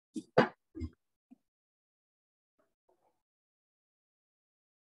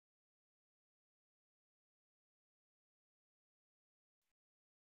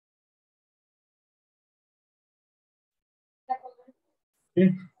Sí.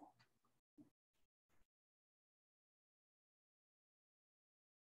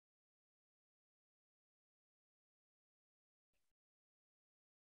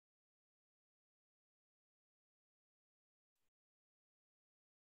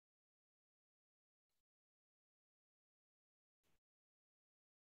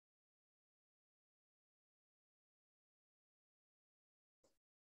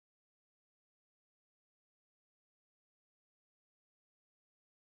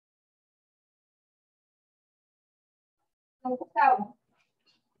 Gustavo.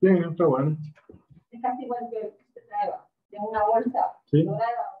 Sí, está bueno. Es casi igual que usted trae, de una bolsa Sí.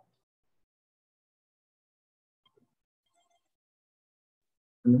 dorada.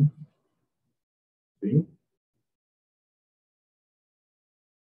 Sí.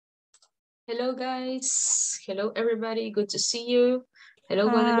 Hello, guys. Hello, everybody. Good to see you. Hello,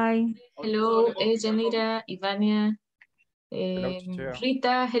 Hi. Guadalupe. Hello, Janira, Ivania,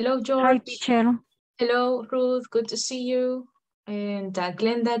 Rita. Hello, Hi, George. teacher. Hello, Ruth. Good to see you. And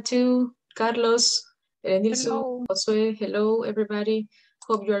Glenda, too. Carlos, Nilson, Hello. Josue. Hello, everybody.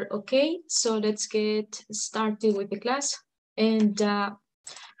 Hope you're okay. So let's get started with the class. And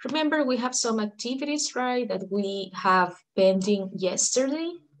remember, we have some activities, right, that we have pending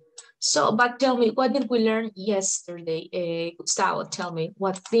yesterday. So, but tell me, what did we learn yesterday? Gustavo, tell me,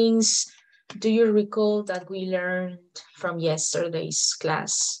 what things do you recall that we learned from yesterday's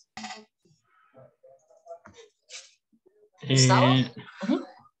class? Gustavo?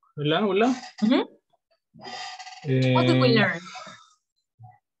 Hola, hola. What did we learn?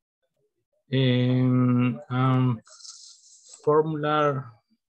 Formula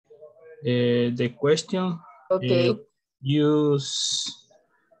the question. Okay. Use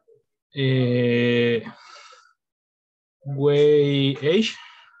way age.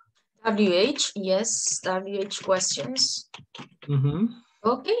 WH, yes, WH questions.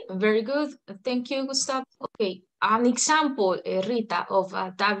 Okay, very good. Thank you, Gustavo. Okay, an example, Rita, of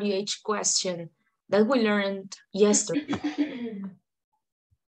a WH question that we learned yesterday.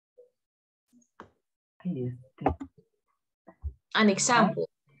 An example.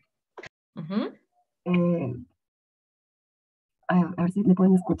 A ver si me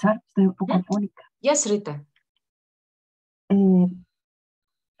pueden escuchar, estoy un poco afónica. Yes, Rita.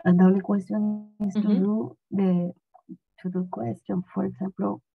 A double question is to do question, for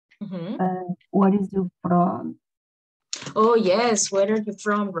example, what is you from? Oh, yes, where are you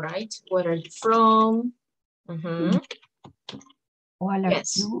from, right? Where are you from? What are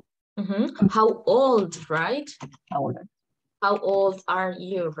Yes. you? How old, right? How old are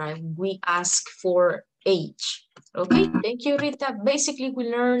you, right? We ask for age. Okay, thank you, Rita. Basically, we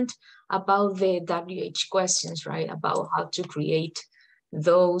learned about the WH questions, right? About how to create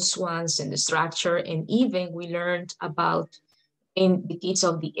those ones and the structure. And even we learned about, in the case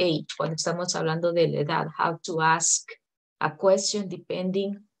of the age, cuando estamos hablando de la edad, how to ask a question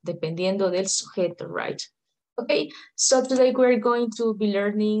dependiendo del sujeto, right? Okay, so today we're going to be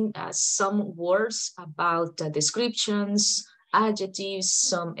learning some words about descriptions, adjectives,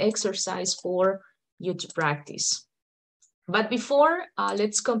 some exercise for you to practice. But before,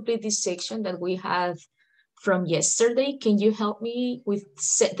 let's complete this section that we have from yesterday. Can you help me with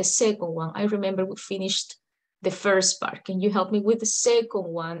the second one? I remember we finished the first part. Can you help me with the second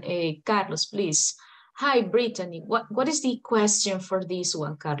one? Carlos, please. Hi, Brittany. What is the question for this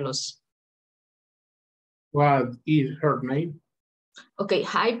one, Carlos? What is her name? Okay,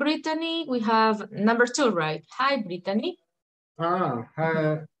 hi, Brittany. We have number 2, right? Hi, Brittany. Hi,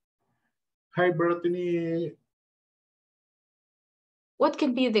 Brittany. What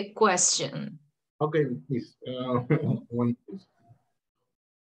can be the question? Okay, please. One, please.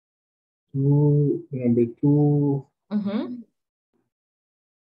 Number 2.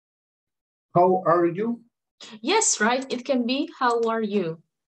 How are you? Yes, right. It can be, how are you?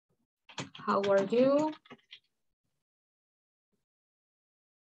 How are you?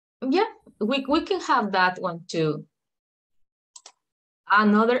 Yeah, we can have that one too.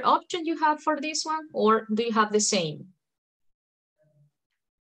 Another option you have for this one, or do you have the same?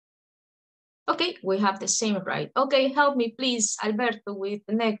 Okay, we have the same, right? Okay, help me please, Alberto, with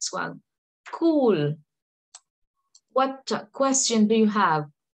the next one. Cool. What question do you have?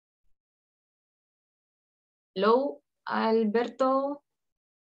 Hello, Alberto?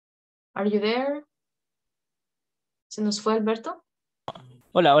 Are you there? ¿Se nos fue Alberto?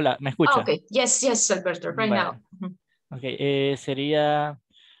 Hola, ¿me escucha? Okay, yes, Alberto, right now. Ok, sería,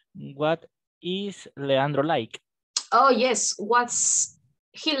 What is Leandro like? Oh, yes. What's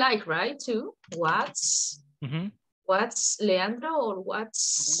he like, right? Too. What's Leandro or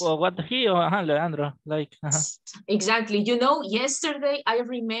what's... Well, what he or Leandro like? Exactly. You know, yesterday, I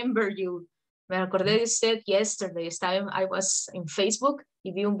remember you. Me acordé de usted yesterday. I was in Facebook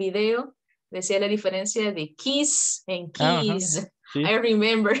y vi un video. Decía la diferencia de kiss and keys. Sí. I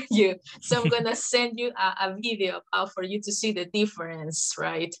remember you. So I'm going to send you a video for you to see the difference,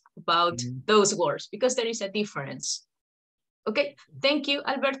 right? About those words, because there is a difference. Okay, thank you,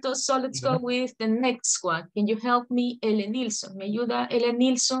 Alberto. So let's go with the next one. Can you help me, Ellen Nilsson? ¿Me ayuda, Ellen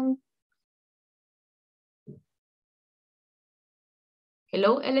Nilsson?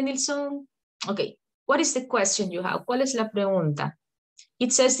 Hello, Ellen Nilsson. Okay, what is the question you have? ¿Cuál es la pregunta?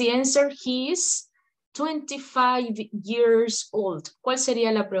 It says the answer, he is 25 years old. ¿Cuál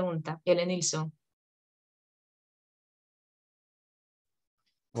sería la pregunta, Ellen Nilsson?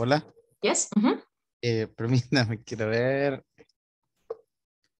 Hola. Yes. Permítame, quiero ver.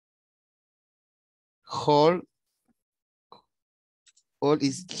 How old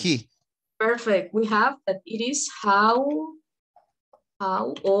is he? Perfect. We have that it is how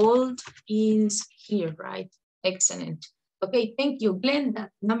old is he, right? Excellent. Okay, thank you. Glenda,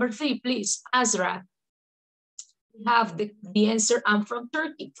 number 3, please. Azra. We have the answer. I'm from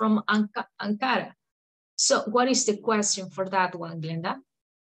Turkey, from Ankara. So what is the question for that one, Glenda?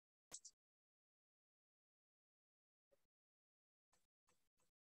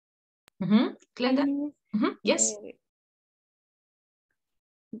 Glenda? Yes.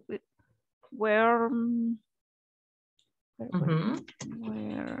 Where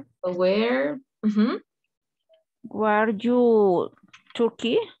you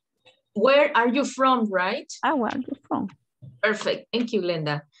Turkey? Where are you from, right? Where are you from? Perfect. Thank you,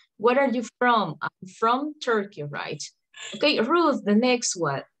 Glenda. Where are you from? I'm from Turkey, right? Okay, Ruth, the next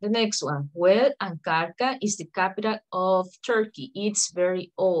one. Well, Ankara is the capital of Turkey. It's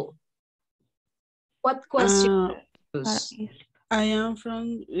very old. What question? I am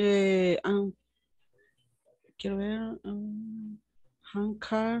from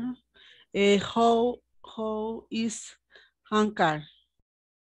Ankara. How is Ankara?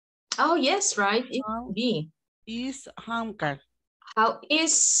 Oh, yes, right. It could be. Is Ankara? How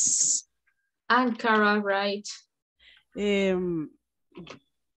is Ankara, right?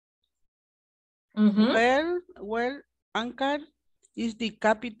 Well, Ankara is the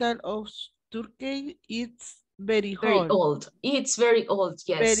capital of Turkey. It's very old. It's very old,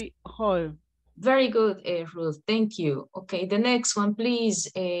 yes. Very old. Very good, Ruth. Thank you. Okay, the next one,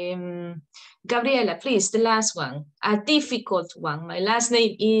 please. Gabriela, please, the last one. A difficult one. My last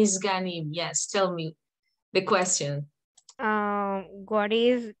name is Ganim. Yes, tell me the question. What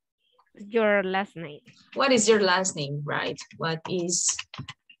is your last name? What is your last name, right? What is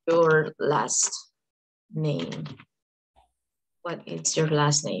your last name? What is your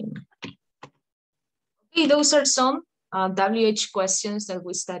last name? Okay, those are some WH questions that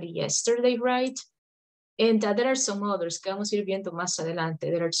we studied yesterday, right? And there are some others que vamos a ir viendo más adelante.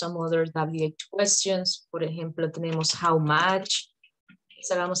 There are some other WH questions. Por ejemplo, tenemos how much.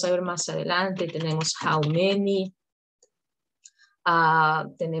 Esa vamos a ver más adelante. Tenemos how many.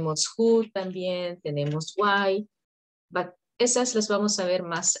 Tenemos who también. Tenemos why. But esas las vamos a ver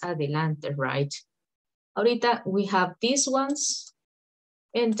más adelante, right? Ahorita we have these ones.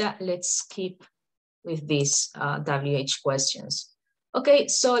 And let's keep with these WH questions. Okay,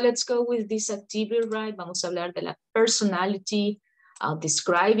 so let's go with this activity, right? Vamos a hablar de la personality,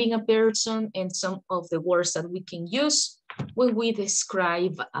 describing a person, and some of the words that we can use when we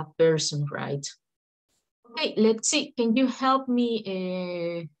describe a person, right? Okay, let's see. Can you help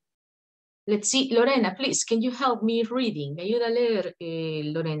me? Let's see, Lorena, please. Can you help me reading? Me ayuda a leer,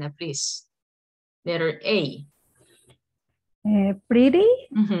 Lorena, please. Letter A. Pretty.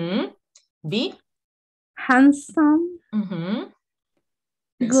 B. Handsome.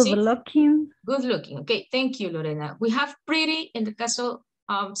 Good looking. Good looking. Okay, thank you, Lorena. We have pretty in the caso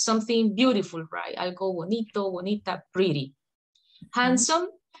of something beautiful, right? Algo bonito, bonita, pretty. Handsome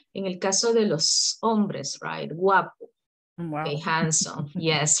en el caso de los hombres, right? Guapo. Wow. Okay, handsome.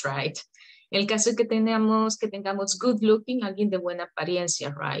 Yes, right. En el caso que tengamos good looking, alguien de buena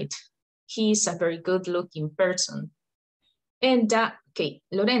apariencia, right? He's a very good looking person. And okay,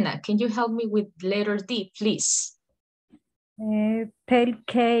 Lorena, can you help me with letter D, please?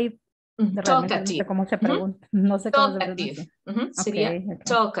 Talkative. Talkative. No sé cómo se pregunta. No sé cómo se Talkative. pronuncia. Sería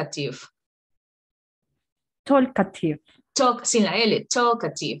talkative. Talkative. Sin la L,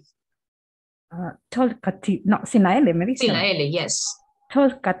 talkative. Talkative. No, sin la L, me dice. Sin la L, yes.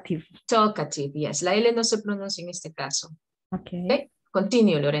 Talkative. Talkative, yes. La L no se pronuncia en este caso. Okay.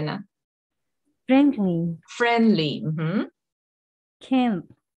 Continue, Lorena. Friendly. Friendly. Kind.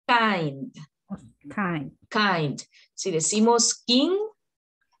 Kind. Kind. Kind. Si decimos king,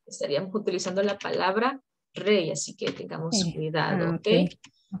 estaríamos utilizando la palabra rey, así que tengamos cuidado, ¿ok?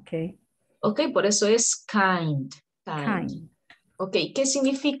 Ok. Ok, por eso es kind. Kind. Ok, ¿qué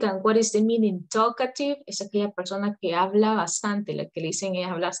significan? What is the meaning? Talkative es aquella persona que habla bastante, la que le dicen es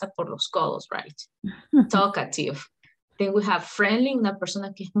hablar hasta por los codos, right? Talkative. Then we have friendly, una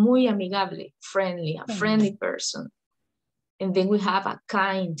persona que es muy amigable, friendly, a friendly person. And then we have a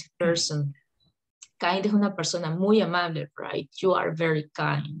kind person. Kind es una persona muy amable, right? You are very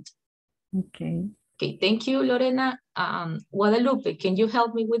kind. Okay. Okay, thank you, Lorena. Guadalupe, can you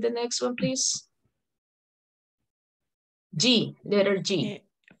help me with the next one, please? G, letter G.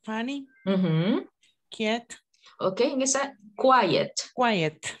 Funny. Quiet. Okay, en esa, quiet.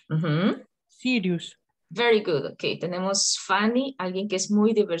 Quiet. Serious. Very good. Okay, tenemos funny, alguien que es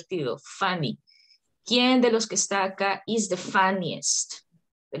muy divertido. Funny. ¿Quién de los que está acá is the funniest?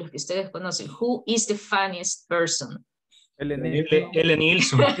 De los que ustedes conocen. Who is the funniest person? Ellen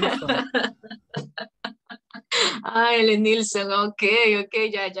Nilsson. Ah, Ellen Nilsson, ok,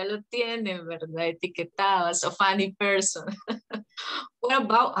 ya lo tienen, ¿verdad? Etiquetado, so funny person. What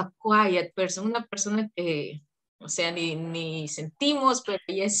about a quiet person? Una persona que, o sea, ni sentimos, pero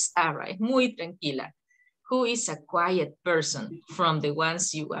ella está, right? Muy tranquila. Who is a quiet person from the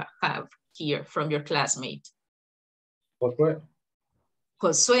ones you have here, from your classmate?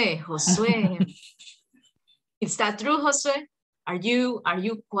 Josué. Is that true, Josué? Are you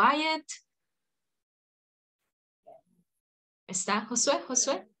quiet? ¿Está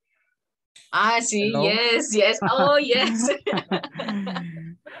Josué? Ah, sí, hello? Yes. Oh, yes.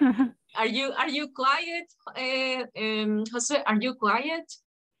 Are you quiet, Josué? Are you quiet?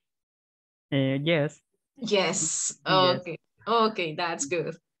 Yes. Yes. Okay. Yes. Okay, that's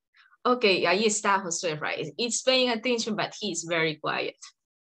good. Okay, ahí está Josué, right? It's paying attention, but he's very quiet.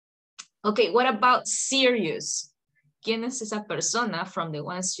 Okay, what about serious? ¿Quién es esa persona from the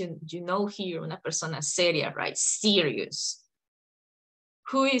ones you know here? Una persona seria, right? Serious.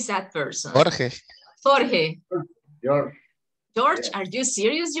 Who is that person? Jorge. George. George, are you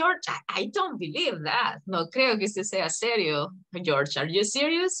serious, George? I don't believe that. No creo que usted sea serio, George. Are you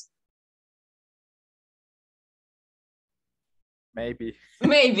serious? Maybe.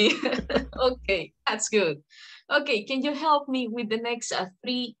 Okay, that's good. Okay, can you help me with the next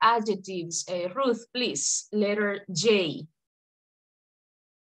 3 adjectives? Ruth, please. Letter J.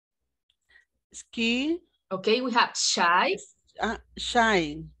 Ski. Okay, we have shy.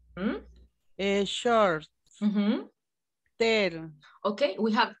 Shy. Short. Tall. Okay,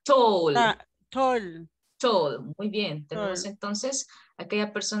 we have tall. Tall. Muy bien. Tenemos entonces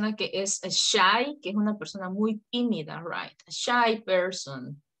aquella persona que es shy, que es una persona muy tímida, right? A shy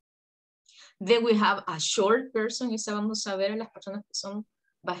person. Then we have a short person. Esa vamos a ver en las personas que son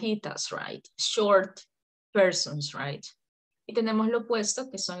bajitas, right? Short persons, right? Y tenemos lo opuesto,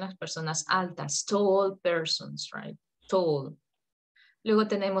 que son las personas altas, tall persons, right? Tall. Luego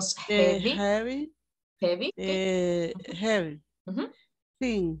tenemos heavy. Heavy.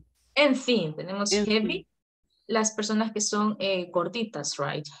 Thin. En fin, tenemos heavy. Las personas que son gorditas,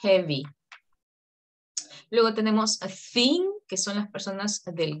 right? Heavy. Luego tenemos thin, que son las personas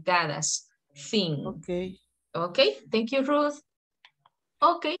delgadas. Thin. Okay, thank you, Ruth.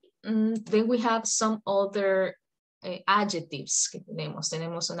 Okay, then we have some other adjectives que tenemos.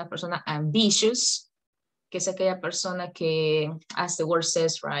 Tenemos una persona ambitious, que es aquella persona que, as the word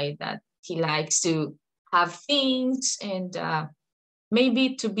says, right, that he likes to have things and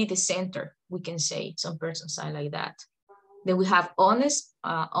maybe to be the center, we can say. Some persons are like that. Then we have honest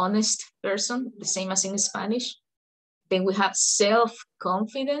person, the same as in Spanish. Then we have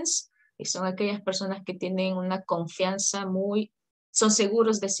self-confidence, que son aquellas personas que tienen una confianza son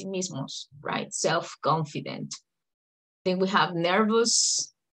seguros de sí mismos, right? Self-confident. Then we have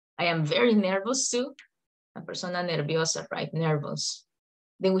nervous. I am very nervous too. Una persona nerviosa, right? Nervous.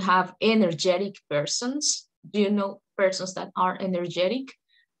 Then we have energetic persons. Do you know persons that are energetic?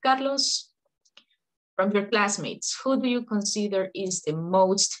 Carlos, from your classmates, who do you consider is the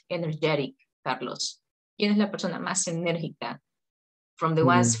most energetic, Carlos? ¿Quién es la persona más enérgica from the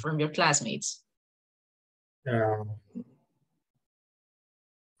ones from your classmates?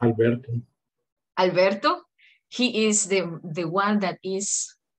 Alberto, he is the one that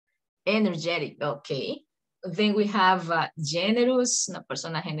is energetic, okay. Then we have generous, una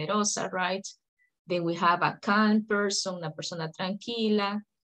persona generosa, right? Then we have a calm person, una persona tranquila.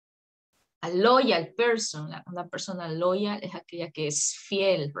 A loyal person, una persona loyal es aquella que es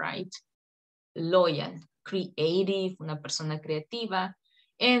fiel, right? Loyal. creative, una persona creativa,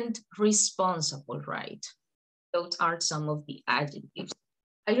 and responsible, right? Those are some of the adjectives.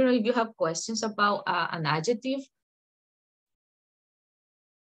 I don't know if you have questions about an adjective.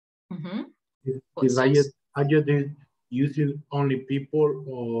 Is adjective using only people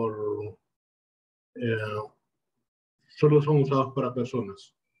or solo son usados para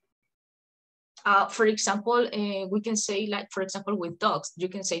personas? For example, we can say, like, for example, with dogs, you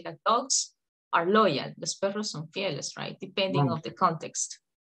can say that dogs are loyal. Los perros son fieles, right? Depending on the context.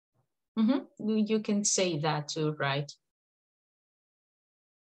 You can say that too, right?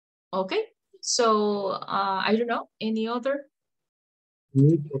 Okay, so I don't know, any other?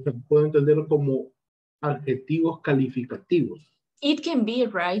 O sea, puedo entenderlo como adjetivos calificativos. It can be,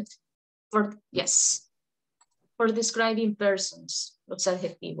 right? Yes, for describing persons, los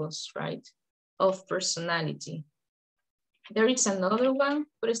adjetivos, right? Of personality. There is another one,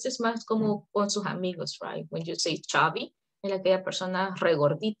 pero este es más como con sus amigos, right? When you say chubby, es aquella persona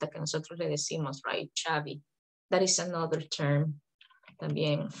regordita que nosotros le decimos, right? Chubby. That is another term.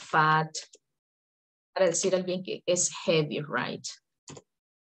 También fat, para decir a alguien que es heavy, right?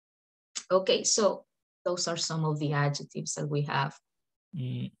 Okay, so those are some of the adjectives that we have.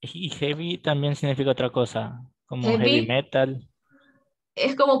 Y heavy también significa otra cosa, como heavy metal.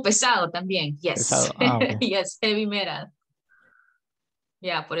 Es como pesado también, yes. Pesado. Ah, okay. Yes, heavy metal.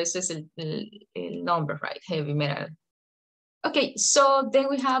 Yeah, por eso es el nombre, right? Heavy metal. Okay, so then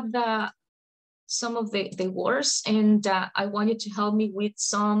we have some of the words, and I want you to help me with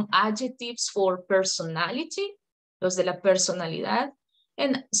some adjectives for personality, los de la personalidad,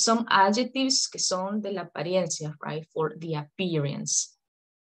 and some adjectives que son de la apariencia, right? For the appearance.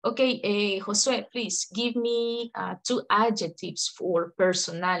 Okay, Josué, please give me 2 adjectives for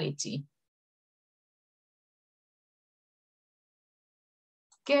personality.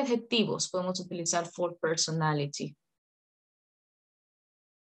 ¿Qué adjetivos podemos utilizar for personality?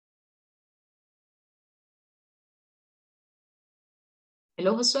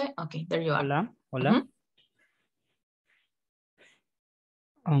 Hello, Josué. Okay, there you are. Hola, hola.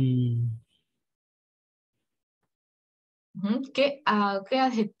 ¿Qué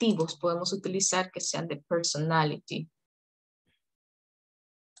adjetivos podemos utilizar que sean de personality?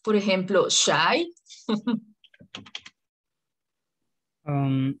 Por ejemplo, shy.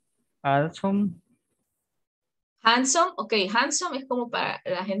 Handsome. Handsome, ok, handsome es como para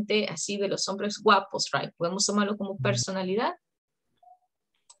la gente así de los hombres guapos, right? Podemos tomarlo como personalidad.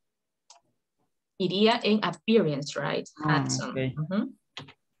 Iría en appearance, right? Handsome. Okay.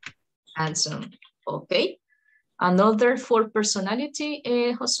 Handsome, ok. Another for personality,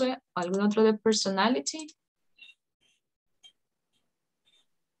 Josué, ¿algún otro de personality?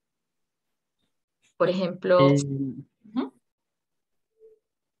 Por ejemplo,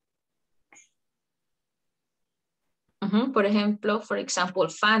 por ejemplo, for example,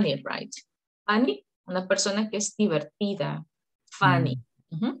 funny, right? Funny, una persona que es divertida, funny.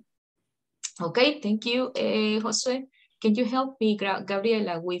 Okay, thank you, Josué. Can you help me,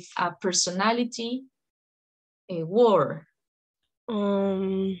 Gabriela, with a personality word?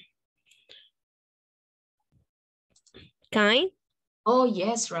 Kind. Oh,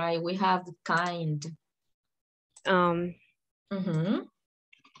 yes, right. We have kind.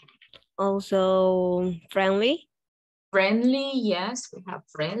 Also friendly. Friendly, yes, we have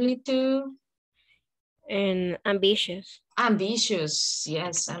friendly too. And ambitious. Ambitious,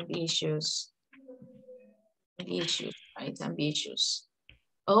 yes, ambitious. Ambitious, right, ambitious.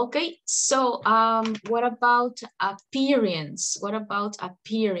 Okay, so what about appearance? What about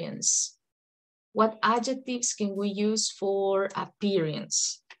appearance? What adjectives can we use for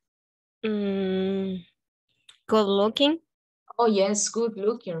appearance? Good looking. Oh, yes, good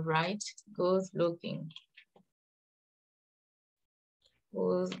looking, right? Good looking.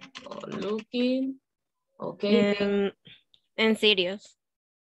 Good looking. Okay. And serious.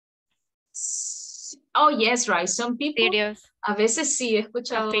 Oh, yes, right. Some people. Serious. A veces sí, he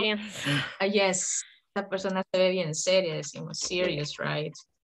escuchado. Appearance. Yes, esta persona se ve bien seria, decimos serious, right?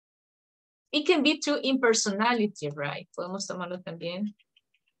 It can be too impersonality, right? Podemos tomarlo también.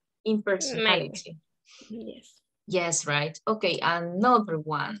 Impersonality. Maybe. Yes. Yes, right. Okay, another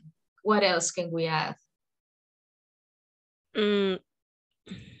one. What else can we add?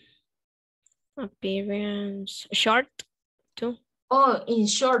 Appearance. Short too. Oh, in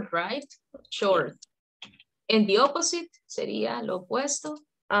short, right? Short. And the opposite sería lo opuesto.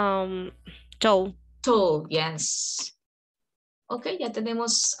 Tall. Tall, yes. Ok, ya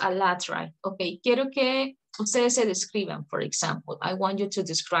tenemos a lot, right? Ok, quiero que ustedes se describan, for example. I want you to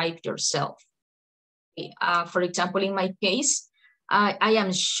describe yourself. Okay, for example, in my case, I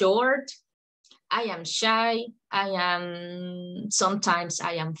am short, I am shy. Sometimes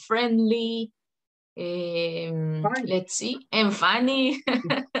I am friendly. Let's see, and funny.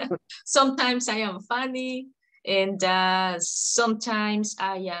 Sometimes I am funny. And sometimes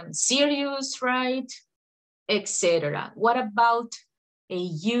I am serious, right? Etc. What about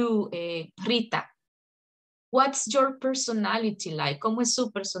you, Rita? What's your personality like? ¿Cómo es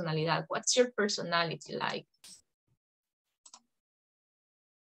su personalidad? What's your personality like?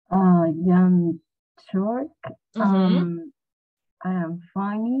 I'm short. I am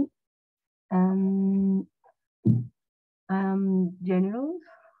funny. I'm generous.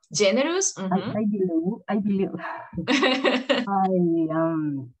 Generous? I believe. I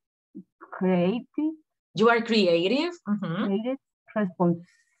am creative. You are creative? Creative,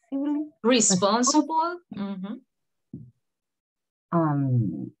 responsible.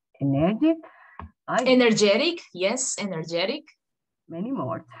 Energetic. Energetic, yes, energetic. Many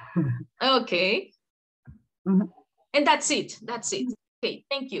more. Okay. And that's it. Okay,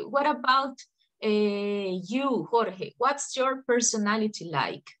 thank you. What about you, Jorge? What's your personality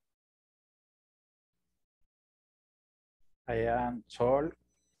like? I am tall.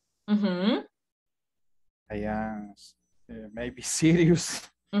 I am maybe serious.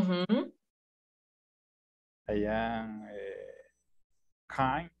 I am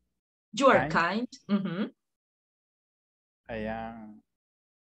kind. You are kind. I am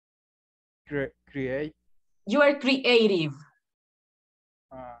creative. You are creative.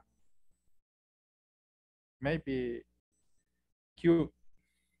 Maybe cute.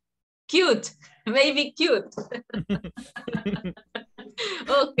 Cute. Maybe cute.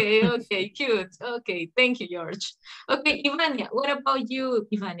 Okay, cute. Okay, thank you, George. Okay, Ivania, what about you,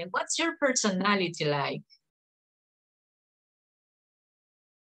 Ivania? What's your personality like?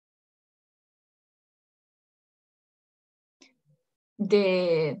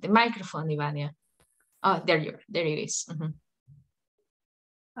 The microphone, Ivania. Oh, there it is.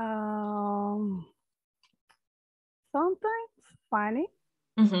 Sometimes funny.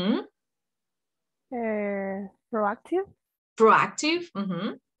 Proactive.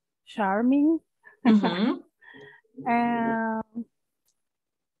 Charming.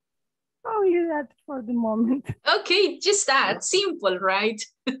 Only that for the moment. Okay, just that. Simple, right?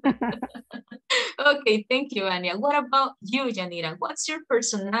 Okay, thank you, Anya. What about you, Janira? What's your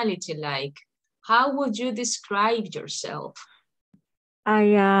personality like? How would you describe yourself?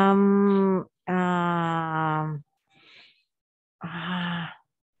 I am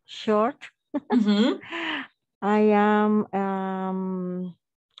short. I am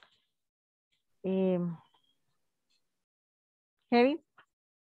heavy.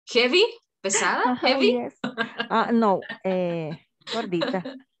 Heavy? Pesada? Heavy? Yes. No,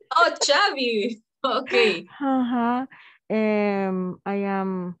 gordita. Oh, chubby. Okay. I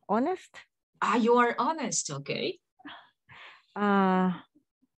am honest. You are honest, okay. Solo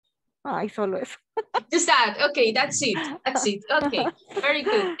eso. Just that. Okay, that's it. Okay, very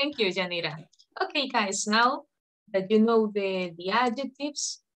good. Thank you, Janira. Okay, guys, now that you know the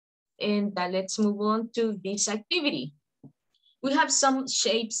adjectives, and let's move on to this activity. We have some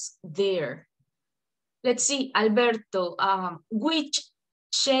shapes there. Let's see, Alberto, which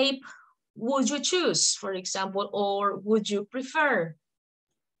shape would you choose, for example, or would you prefer?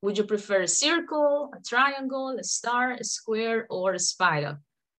 Would you prefer a circle, a triangle, a star, a square, or a spiral?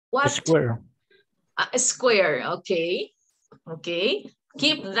 What? A square. A square, okay. Okay,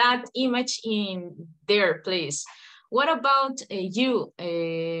 keep that image in there, please. What about you,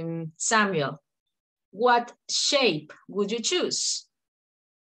 Samuel? What shape would you choose?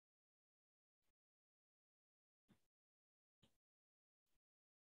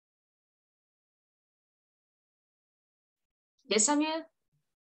 Yes, Samuel?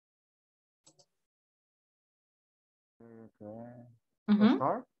 A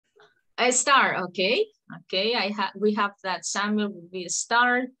star? A star, okay. Okay, we have that Samuel will be a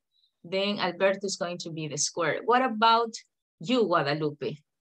star. Then Alberto is going to be the square. What about you, Guadalupe?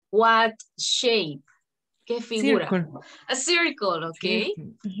 What shape? ¿Qué figura? Circle. A circle, okay.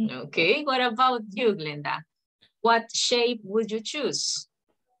 Okay, what about you, Glenda? What shape would you choose?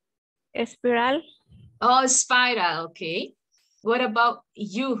 A spiral. Oh, spiral, okay. What about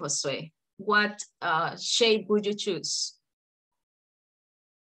you, Josue? What shape would you choose?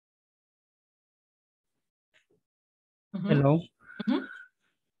 Hello.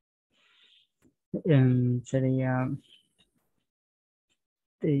 Sería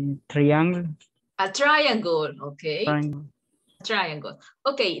triangle. A triangle, okay. Triangle.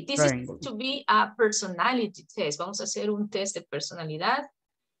 Okay, this is to be a personality test. Vamos a hacer un test de personalidad.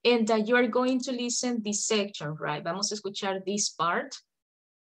 And you are going to listen this section, right? Vamos a escuchar this part.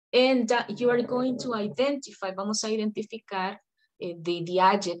 And you are going to identify, vamos a identificar the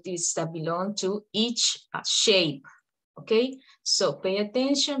adjectives that belong to each shape, okay? So pay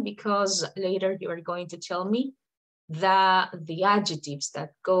attention because later you are going to tell me the adjectives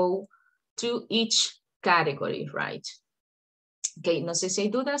that go to each category, right? Okay, no sé si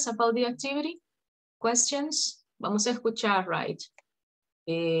hay dudas about the activity, questions. Vamos a escuchar, right?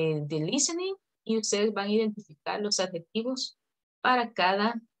 The listening y ustedes van a identificar los adjetivos para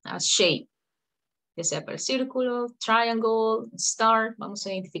cada shape, ya sea para el círculo, triangle, star, vamos a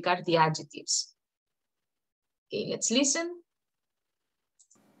identificar the adjectives. Okay, let's listen.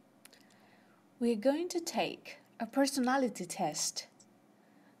 We're going to take a personality test,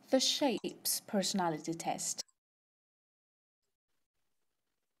 the shapes personality test.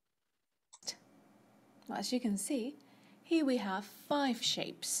 As you can see, here we have 5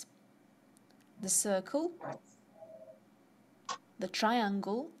 shapes. The circle, the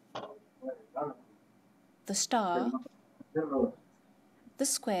triangle, the star, the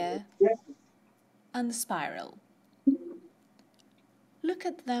square, and the spiral. Look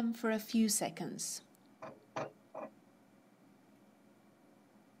at them for a few seconds.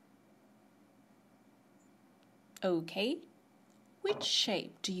 Okay, which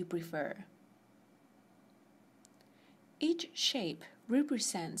shape do you prefer? Each shape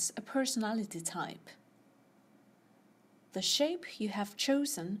represents a personality type. The shape you have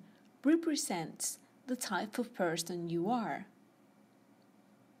chosen represents the type of person you are.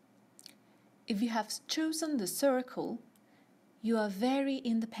 If you have chosen the circle, you are very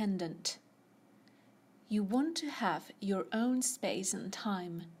independent. You want to have your own space and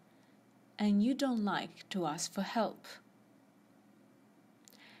time, and you don't like to ask for help.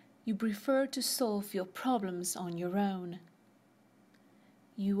 You prefer to solve your problems on your own.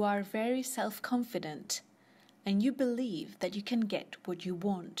 You are very self-confident, and you believe that you can get what you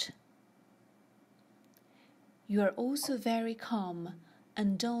want. You are also very calm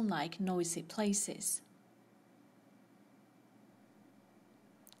and don't like noisy places.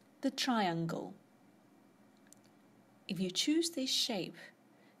 The triangle. If you choose this shape,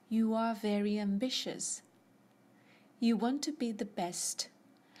 you are very ambitious. You want to be the best,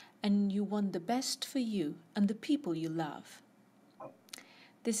 and you want the best for you and the people you love.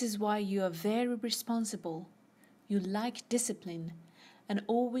 This is why you are very responsible. You like discipline and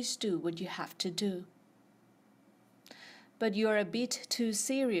always do what you have to do. But you are a bit too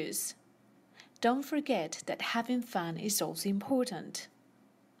serious. Don't forget that having fun is also important.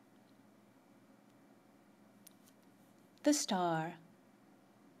 The star.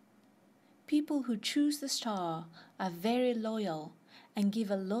 People who choose the star are very loyal and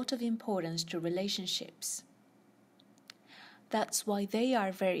give a lot of importance to relationships. That's why they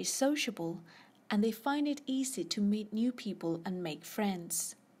are very sociable and they find it easy to meet new people and make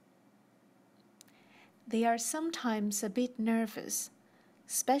friends. They are sometimes a bit nervous,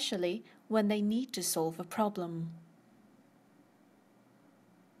 especially when they need to solve a problem.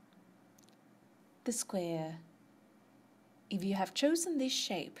 The square. If you have chosen this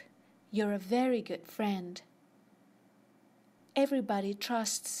shape, you're a very good friend. Everybody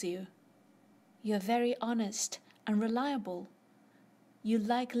trusts you. You're very honest and reliable. You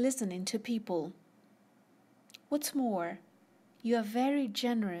like listening to people. What's more, you are very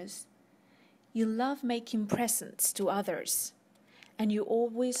generous. You love making presents to others, and you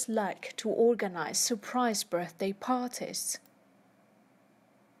always like to organize surprise birthday parties.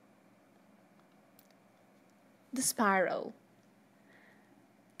 The spiral.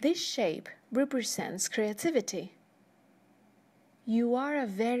 This shape represents creativity. You are a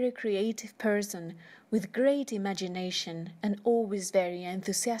very creative person with great imagination and always very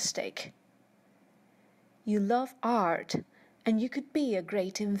enthusiastic. You love art and you could be a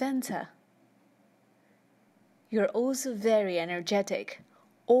great inventor. You're also very energetic,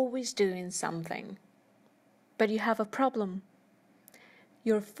 always doing something. But you have a problem.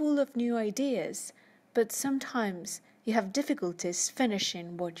 You're full of new ideas, but sometimes you have difficulties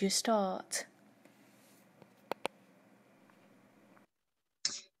finishing what you start.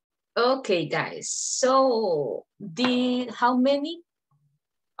 Okay, guys. So, how many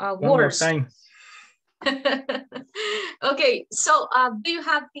words? One more time. Okay, so do you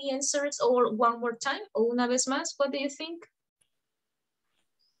have the answers or one more time? O una vez más, what do you think?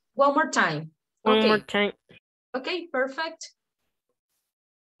 One more time. Okay. One more time. Okay, perfect.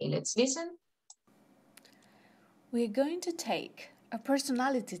 Okay, let's listen. We're going to take a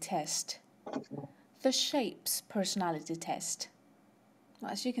personality test, the shapes personality test.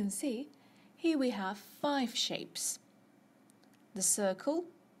 As you can see, here we have 5 shapes. The circle,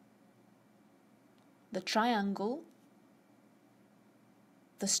 the triangle,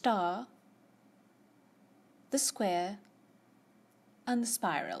 the star, the square, and the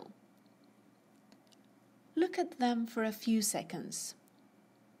spiral. Look at them for a few seconds.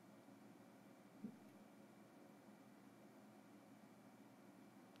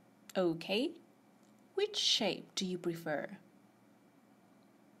 Okay, which shape do you prefer?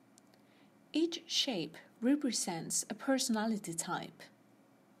 Each shape represents a personality type.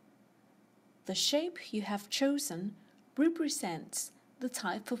 The shape you have chosen represents the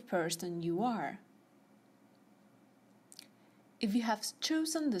type of person you are. If you have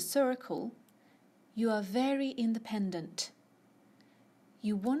chosen the circle, you are very independent.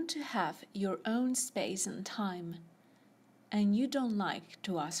 You want to have your own space and time, and you don't like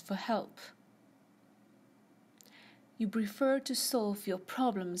to ask for help. You prefer to solve your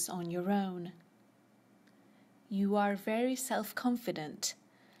problems on your own. You are very self-confident,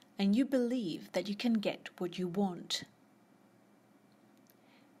 and you believe that you can get what you want.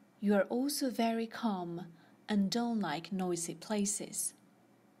 You are also very calm and don't like noisy places.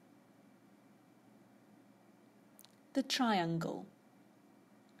 The triangle.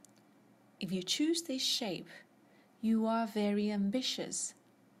 If you choose this shape, you are very ambitious.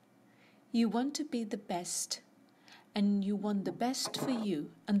 You want to be the best, and you want the best for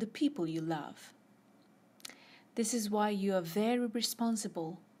you and the people you love. This is why you are very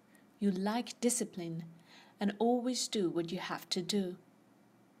responsible. You like discipline and always do what you have to do.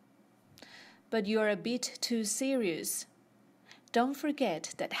 But you are a bit too serious. Don't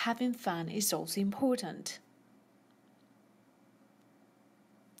forget that having fun is also important.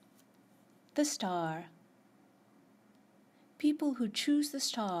 The star. People who choose the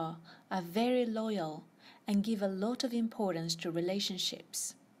star are very loyal and give a lot of importance to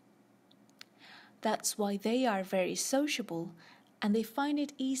relationships. That's why they are very sociable and they find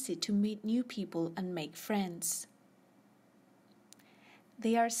it easy to meet new people and make friends.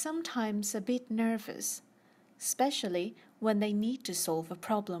 They are sometimes a bit nervous, especially when they need to solve a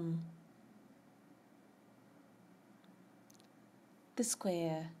problem. The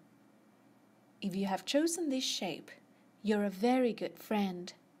square. If you have chosen this shape, you're a very good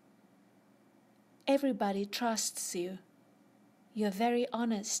friend. Everybody trusts you. You're very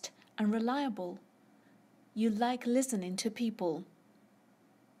honest and reliable. You like listening to people.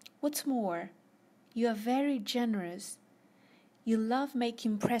 What's more, you are very generous. You love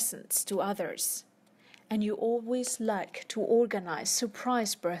making presents to others, and you always like to organize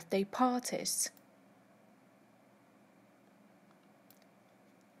surprise birthday parties.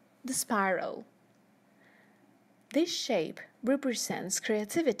 The spiral. This shape represents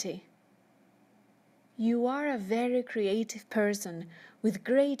creativity. You are a very creative person with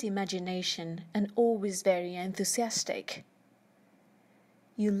great imagination and always very enthusiastic.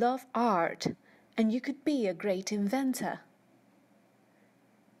 You love art and you could be a great inventor.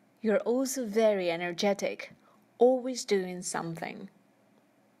 You're also very energetic, always doing something.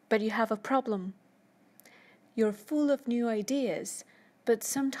 But you have a problem. You're full of new ideas, but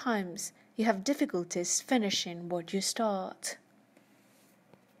sometimes you have difficulties finishing what you start.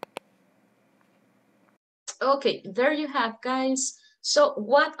 Okay, there you have, guys. So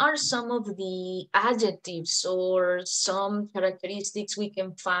what are some of the adjectives or some characteristics we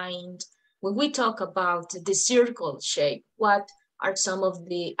can find when we talk about the circle shape? What are some of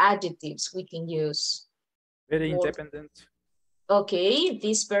the adjectives we can use? Very independent. Okay,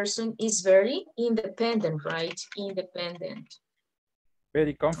 this person is very independent, right? Independent.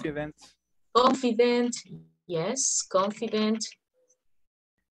 Very confident. Confident, yes, confident.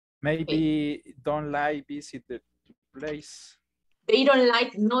 Maybe don't like visit the place. They don't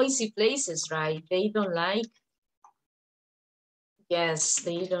like noisy places, right? They don't like, yes,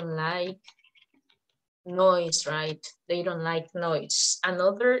 they don't like noise, right? They don't like noise.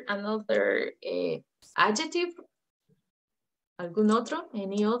 Another adjective? ¿Algún otro?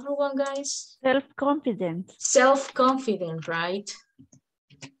 Any other one, guys? Self-confident. Self-confident, right?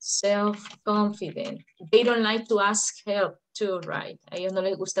 Self-confident. They don't like to ask help too, right? A ellos no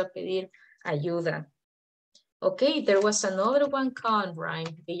les gusta pedir ayuda. Okay, there was another one, calm, right?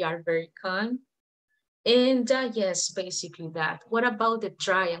 They are very calm. And yes, basically that. What about the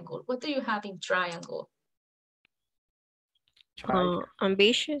triangle? What do you have in triangle?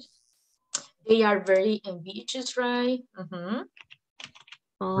 Ambitious. They are very ambitious, right?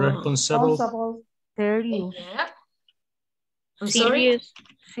 Responsible. Serious. Yeah. I'm Serious.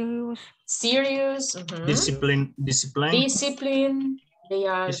 sorry? Serious. Discipline. Discipline. They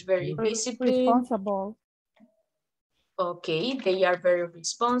are very disciplined. Responsible. Okay, they are very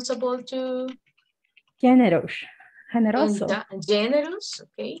responsible too. Generoso. And generous,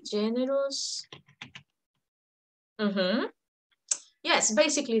 okay, generous. Yes,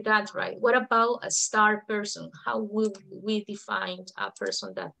 basically that's right. What about a star person? How will we define a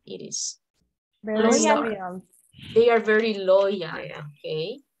person that it is? Very Star? loyal. They are very loyal,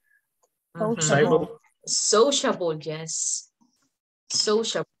 okay? Sociable. Sociable, yes.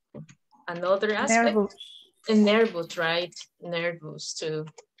 Sociable. Another aspect? Nervous. And nervous, right? Nervous too.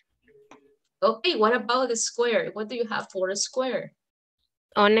 Okay, what about the square? What do you have for a square?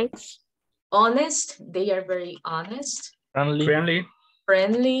 Honest. Honest, they are very honest. Friendly. Friendly.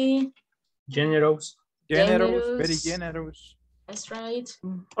 Friendly. Generous. Generous. Very generous. That's right.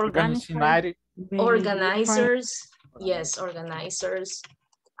 Organized. Organizers. Yes, organizers.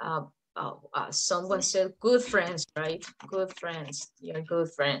 Someone said good friends, right? Good friends. You're good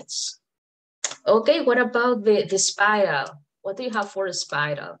friends. Okay, what about the spiral? What do you have for a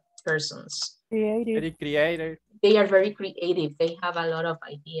spiral persons? Creative. Very creative. They are very creative. They have a lot of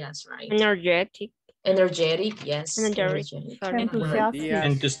ideas, right? Energetic. Energetic, yes. Energetic.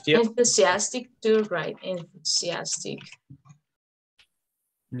 Enthusiastic too, right? Enthusiastic.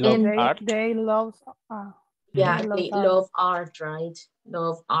 Love art. They love yeah, they love art, right?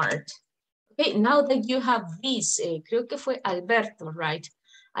 Love art. Okay, now that you have this, creo que fue Alberto, right?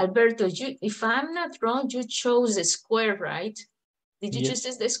 Alberto, if I'm not wrong, you chose a square, right? Did you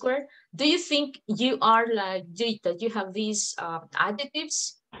choose the square? Do you think you are like, that you have these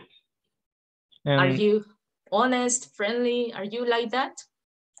adjectives? Are you honest, friendly? Are you like that?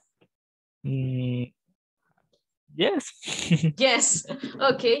 Yes. Yes.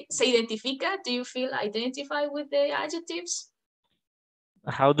 Okay. ¿Se identifica? Do you feel identified with the adjectives?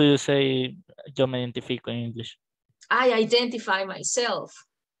 How do you say yo me identifico in English? I identify myself.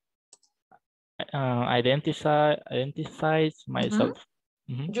 Identifies myself.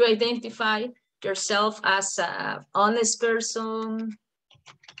 You identify yourself as an honest person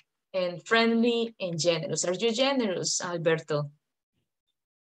and friendly and generous. Are you generous, Alberto?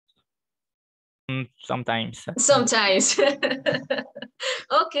 Sometimes. Sometimes.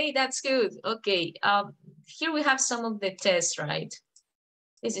 Okay, that's good. Okay. Here we have some of the tests, right?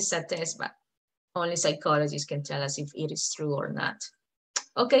 This is a test, but only psychologists can tell us if it is true or not.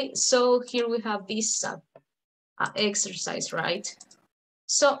 Okay, so here we have this exercise, right?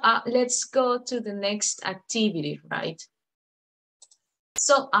 So let's go to the next activity, right?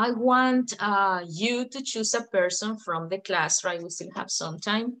 So I want you to choose a person from the class, right? We still have some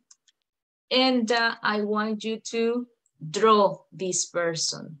time. And I want you to draw this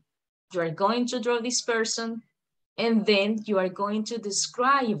person. You are going to draw this person, and then you are going to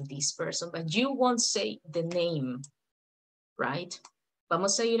describe this person, but you won't say the name, right?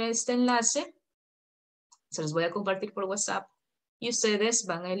 Vamos a ir a este enlace. Se los voy a compartir por WhatsApp. Y ustedes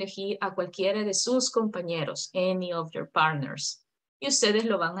van a elegir a cualquiera de sus compañeros, any of your partners. Y ustedes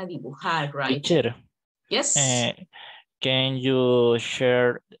lo van a dibujar, right? Teacher, yes. Can you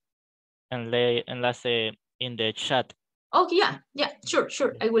share enlace in the chat? Oh, yeah,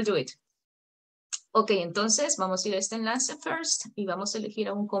 sure, I will do it. Ok, entonces vamos a ir a este enlace first y vamos a elegir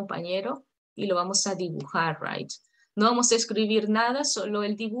a un compañero y lo vamos a dibujar, right? No vamos a escribir nada, solo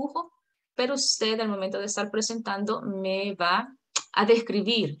el dibujo, pero usted al momento de estar presentando me va a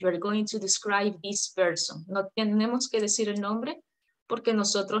describir. You are going to describe this person. No tenemos que decir el nombre porque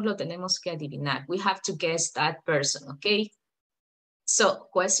nosotros lo tenemos que adivinar. We have to guess that person, okay? So,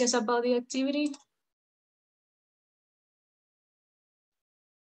 questions about the activity?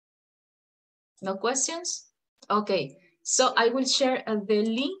 No questions? Okay, so I will share the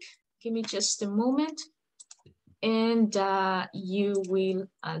link. Give me just a moment. And you will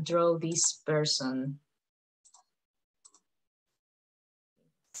draw this person.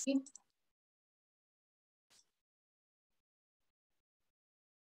 See?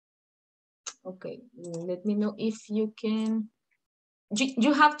 Okay, let me know if you can.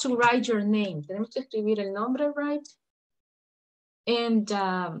 You have to write your name. Tenemos que escribir el nombre, right? And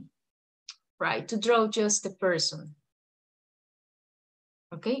right, to draw just the person.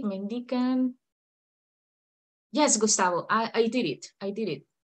 Okay, me indican. Yes, Gustavo, I did it.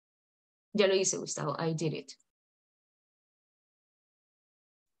 Ya lo hice, Gustavo, I did it.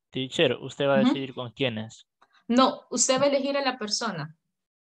 Teacher, ¿usted va a decidir con quiénes? No, usted va a elegir a la persona.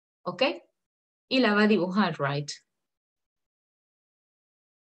 ¿Ok? Y la va a dibujar, right?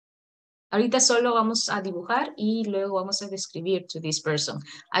 Ahorita solo vamos a dibujar y luego vamos a describir to this person.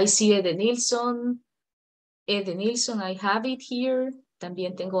 I see Ede Nilsson, I have it here.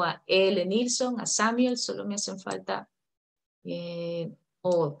 También tengo a L. Nilsson, a Samuel, solo me hacen falta.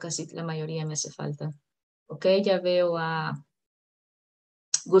 Casi la mayoría me hace falta. Ok, ya veo a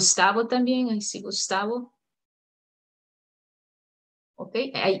Gustavo también, ahí sí Gustavo. Ok,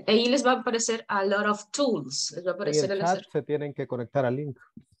 ahí les va a aparecer a lot of tools. Les va a En aparecer el chat se tienen que conectar al link.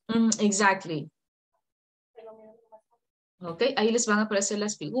 Exactly. Ok, ahí les van a aparecer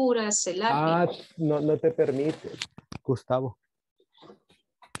las figuras, el lápiz. No te permite, Gustavo.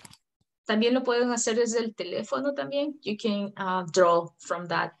 También lo pueden hacer desde el teléfono también. You can draw from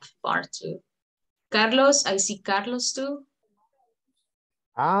that part too. Carlos, I see Carlos too.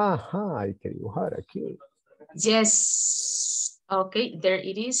 Ajá, hay que dibujar aquí. Yes. Okay, there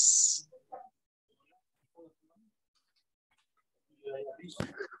it is.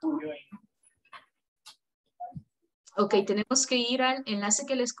 Ok, tenemos que ir al enlace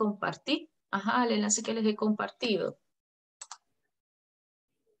que les compartí. Ajá, al enlace que les he compartido.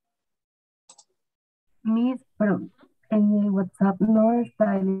 Miss, pero en el WhatsApp no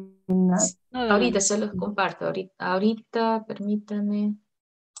está el enlace. Ahorita se los comparto. Ahorita, permítanme.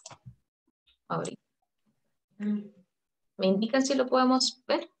 Ahorita. ¿Me indican si lo podemos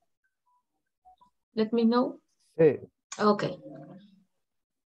ver? Let me know. Sí. Ok.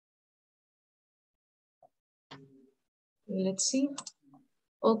 Let's see.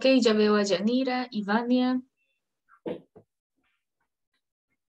 Ok, ya veo a Yanira, Ivania.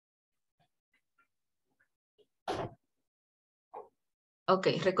 Ok,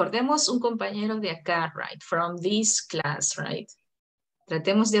 recordemos un compañero de acá, right? From this class, right?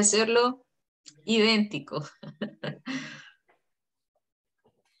 Tratemos de hacerlo idéntico.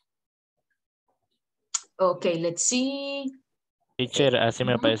 Ok, let's see. Teacher, así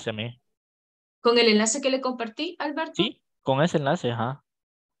me parece a mí. ¿Con el enlace que le compartí, Alberto? Sí, con ese enlace, ajá.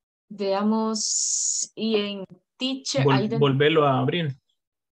 Veamos, y en teacher... Volverlo a abrir.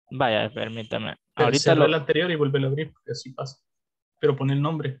 Vaya, permítame. Ahorita Cerrar el anterior y volverlo a abrir, porque así pasa. Pero pone el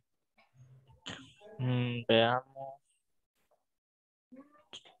nombre. Veamos.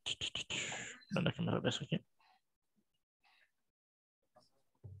 ¿Dónde es que me regreso aquí?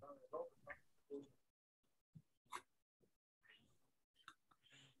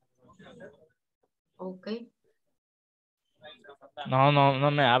 Ok.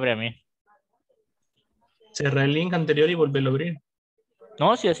 No me abre a mí. Cerrar el link anterior y volverlo a abrir.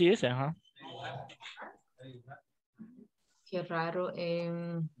 No, sí, así es, ajá. Qué raro.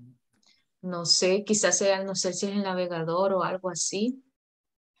 No sé, quizás sea, no sé si es el navegador o algo así.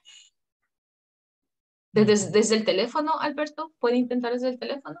 Desde el teléfono, Alberto, ¿puede intentar desde el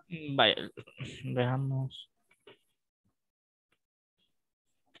teléfono? Vaya, veamos.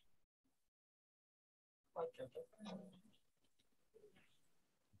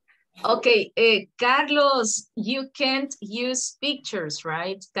 Okay, Carlos, you can't use pictures,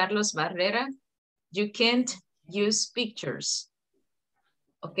 right? Carlos Barrera, you can't use pictures.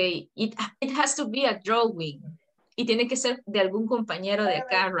 Okay, it has to be a drawing. Y tiene que ser de algún compañero de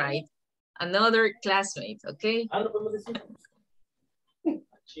acá, right? Another classmate, okay?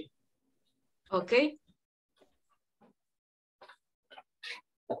 Okay.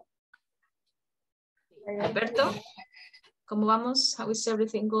 Alberto, ¿cómo vamos? How is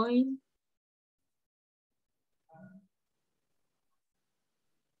everything going?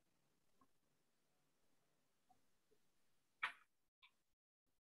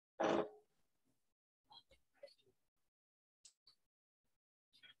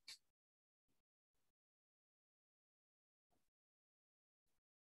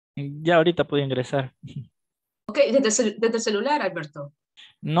 Ya ahorita pude ingresar. Ok, desde el celular, Alberto.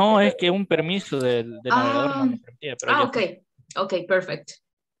 No, es que un permiso del navegador no me permitía. Pero ok. Ok, perfect.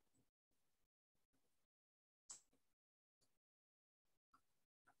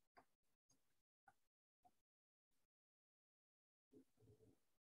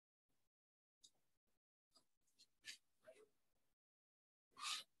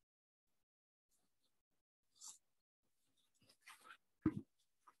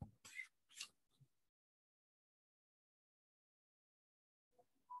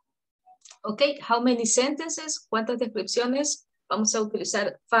 Ok, how many sentences? ¿Cuántas descripciones? Vamos a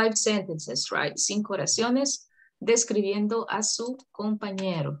utilizar 5 sentences, right? 5 oraciones describiendo a su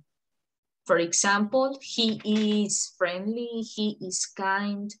compañero. For example, he is friendly, he is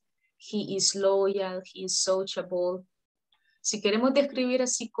kind, he is loyal, he is sociable. Si queremos describir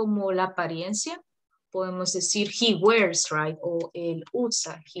así como la apariencia, podemos decir he wears, right? O él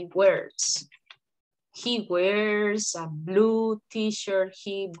usa, he wears. He wears a blue t-shirt,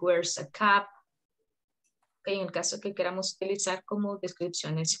 he wears a cap. Okay, en el caso que queramos utilizar como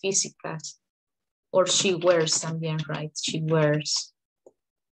descripciones físicas. Or she wears también, right? She wears.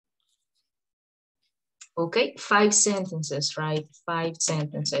 Okay, 5 sentences, right? 5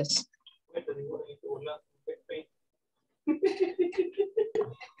 sentences.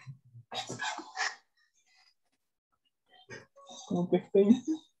 No te estés.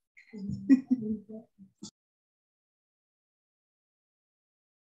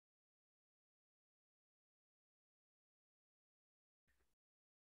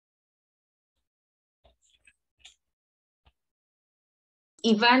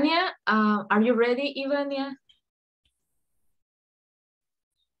 Ivania, are you ready, Ivania?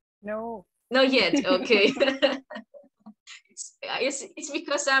 No. Not yet, okay. it's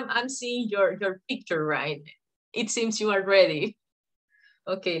because I'm seeing your picture, right? It seems you are ready.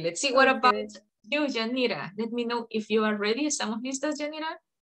 Okay, let's see. What about you, Yanira? Let me know if you are ready. ¿Estamos listas, Yanira?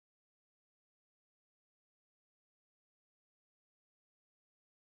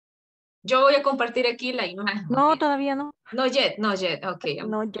 Yo voy a compartir aquí la imagen. No, okay. todavía no. Not yet, not yet. Okay, I'm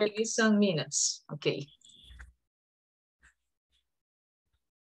Not yet. give you some minutes. Okay.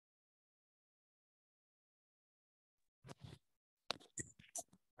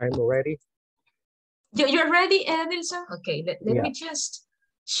 I'm ready. You're ready, Edenilson? Okay, let me just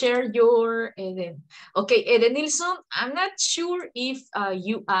share your okay, Edenilson, I'm not sure if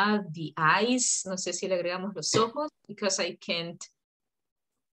you add the eyes. No sé si le agregamos los ojos because I can't.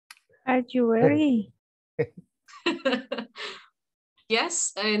 Are you ready?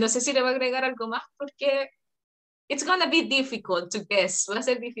 Yes, no sé si le va a agregar algo más porque it's gonna be difficult to guess. Va a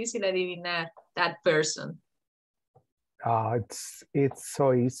ser difícil adivinar that person. It's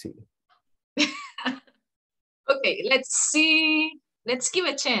so easy. Okay, let's see. Let's give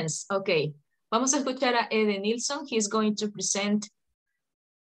a chance. Okay, vamos a escuchar a Edenilson. He's going to present.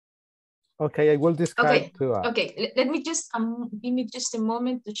 Okay, I will describe to us. Okay, let me just give me just a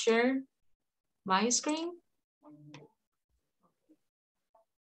moment to share my screen.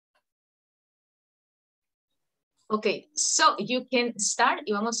 Okay, so you can start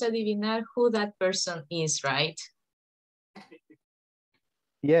y vamos a adivinar who that person is, right?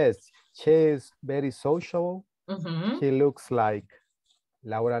 Yes, she is very sociable. Mm-hmm. She looks like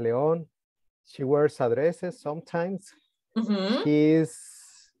Laura León. She wears dresses sometimes. Mm-hmm. She is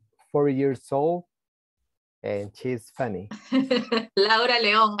 40 years old and she's funny. Laura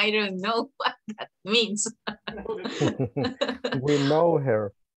León, I don't know what that means. We know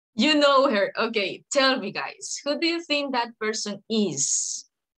her. You know her. Okay, tell me, guys, who do you think that person is?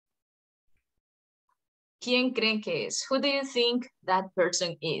 ¿Quién creen que es? Who do you think that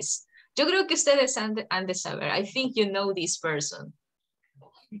person is? Yo creo que ustedes han de saber. I think you know this person.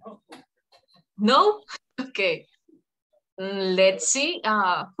 No? Okay. Let's see.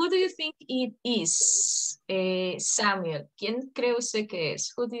 Who do you think it is? Samuel, ¿quién cree usted que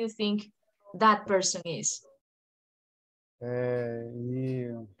es? Who do you think that person is?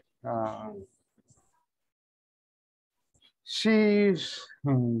 She's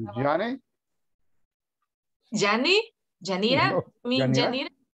Johnny. Jani? Janira? No, Janira?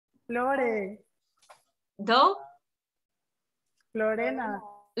 Lore. No? Lorena.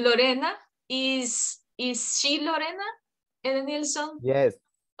 Lorena? Is she Lorena? Edenilson? Yes.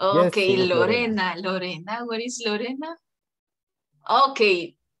 Okay, Yes, Lorena. Lorena, where is Lorena?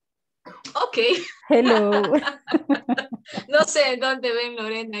 Okay. Okay. Hello. No sé dónde ven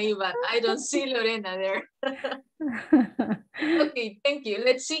Lorena, Iván. I don't see Lorena there. Okay, thank you.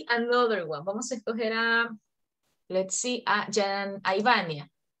 Let's see another one. Vamos a escoger a, let's see, a Ivania.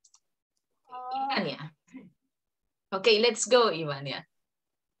 Ivania. Okay, let's go, Ivania.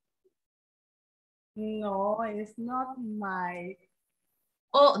 No, it's not my.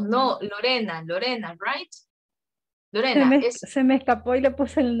 Oh, no, Lorena, right? Lorena, se me escapó y le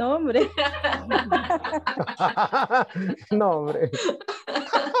puse el nombre. Nombre.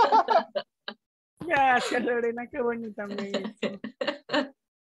 Gracias, Lorena, qué bonita me hizo.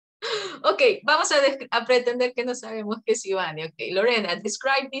 Ok, vamos a pretender que no sabemos qué es Ivania. Ok, Lorena,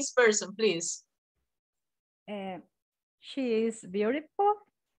 describe this person, please. She is beautiful.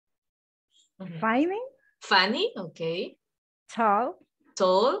 Funny. Funny, okay. Tall.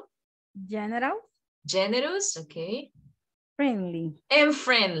 Tall. Generous, okay. Friendly. And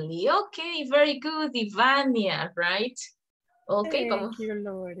friendly, okay, very good, Ivania, right? Okay, Thank you,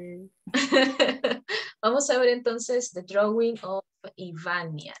 Lore. Vamos a ver entonces the drawing of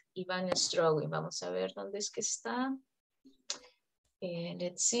Ivania. Ivania's drawing. Vamos a ver dónde es que está.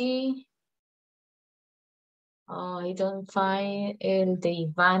 Let's see. Oh, I don't find el de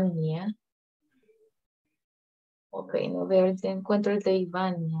Ivania. Ok, no veo, encuentro el de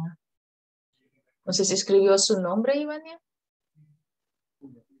Ivania. No sé si escribió su nombre, Ivania.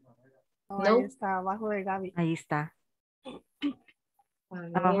 No, ahí está, abajo de Gaby. Ahí está.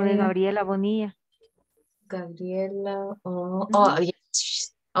 Abajo de Gabriela Bonilla. Gabriela. Oh,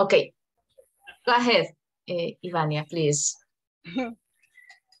 yes. Ok. Go ahead, Ivania, please.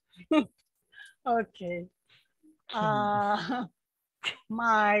 Okay.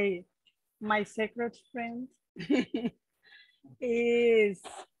 My secret friend is,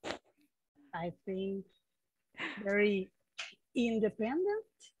 I think, very independent.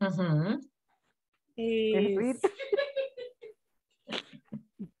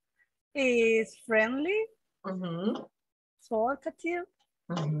 Is friendly, talkative,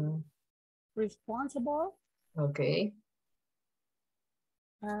 responsible. Okay.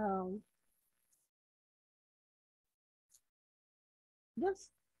 Yes.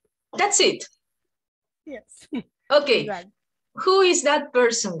 That's it. Yes. Okay. Exactly. Who is that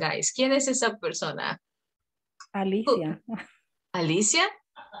person, guys? ¿Quién es esa persona? Alicia. Alicia?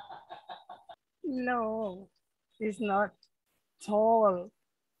 No, it's not tall.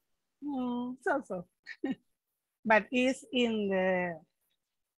 So. But it's in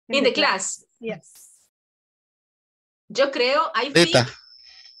the class. Yes. Yo creo, I think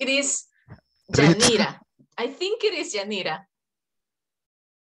it is Yanira. I think it is Yanira.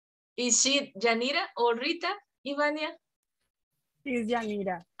 Is she Yanira or Rita, Ivania? It's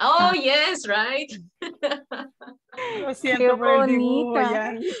Yanira. Oh, yes, right. Lo siento por el dibujo,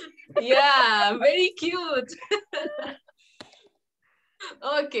 Yan. Yeah, very cute.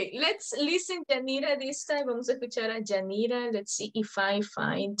 Okay, let's listen Yanira this time. Vamos a escuchar a Yanira. Let's see if I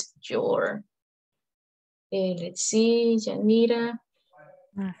find your... let's see, Yanira.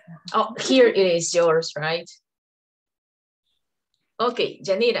 Oh, here it is, yours, right? Okay,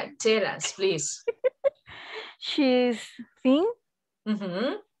 Yanira, tell us, please. She's thin.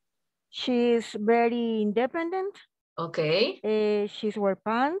 Mm-hmm. She's very independent. Okay. She's wear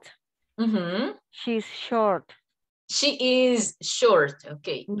pants. Mm-hmm. She's short. She is short.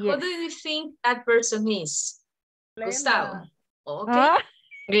 Okay. Yes. Who do you think that person is? Glenda. Gustavo. Okay.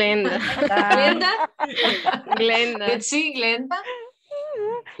 Glenda. Glenda? Glenda. Let's see, Glenda.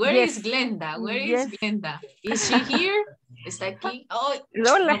 Where is Glenda? Where is Glenda? Is she here? ¿Está aquí? Oh,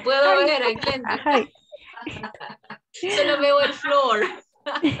 Lola. No puedo ver a Glenda. Solo veo el floor.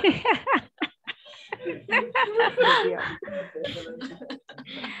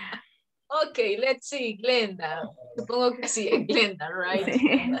 Okay, let's see, Glenda. Supongo que sí, Glenda, right?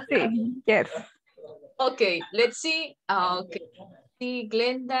 Sí, yes. Okay, let's see. Okay, see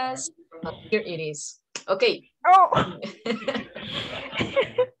Glenda's. Here it is. Okay. Oh.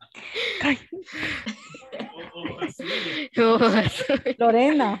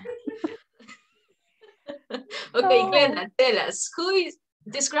 Lorena. Okay, Glenda, tell us. Who is,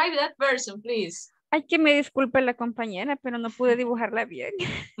 describe that person, please. Ay, que me disculpe la compañera, pero no pude dibujarla bien.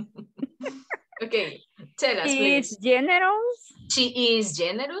 Okay, tell us, She please. is generous. She is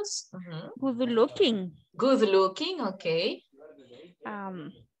generous. Good looking. Good looking, okay.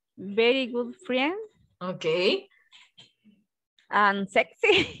 Very good friend. Okay. And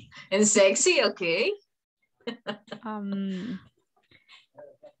sexy. And sexy, okay.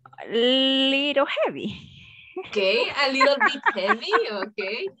 Little heavy. Okay, a little bit heavy,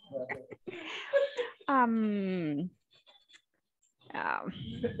 okay.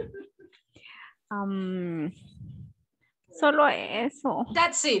 Solo eso.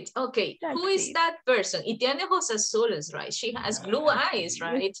 That's it, okay. Who is that person? Y tiene ojos azules, right? She has blue eyes,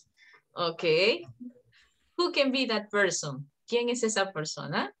 right? Okay. Who can be that person? ¿Quién es esa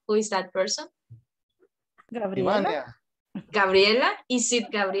persona? Who is that person? Gabriela. Gabriela? Is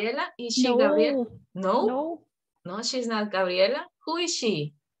it Gabriela? Is she No. Gabriela? No? No. No, she's not Gabriela. Who is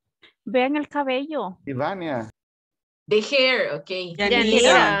she? Vean el cabello. Ivania. The hair, okay.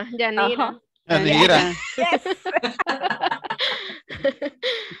 Yanira. Yanira. Yanira. Yes.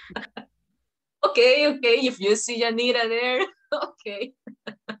 Okay, if you see Yanira there, okay.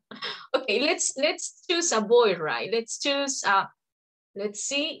 Okay, let's choose a boy, right? Let's choose, let's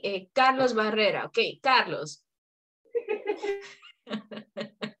see, Carlos Barrera. Okay, Carlos.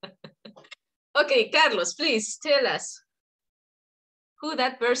 Okay, Carlos, please tell us who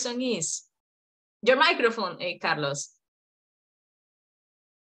that person is. Your microphone, Carlos.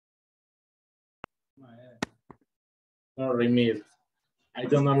 Sorry, miss. I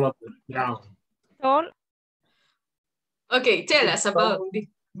don't know what to down. Tall. Okay, tell us about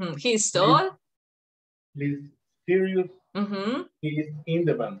he's tall. He's serious. He's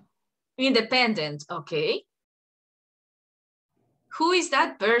independent. Independent, okay. Who is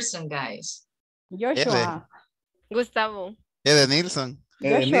that person, guys? Joshua. Gustavo. Ede Nilsson.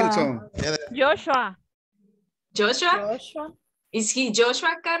 Joshua. Joshua. Joshua? Joshua. Is he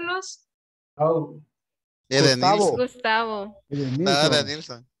Joshua, Carlos? Oh. Ede Nilsson. Gustavo. Ede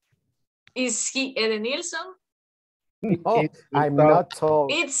Nilsson. Is he Ede Nilsson? No, I'm not tall.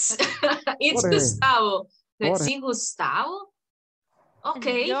 It's Gustavo. Let's see, Gustavo.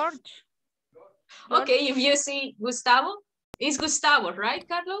 Okay. George. Okay, if you see Gustavo, It's Gustavo, right,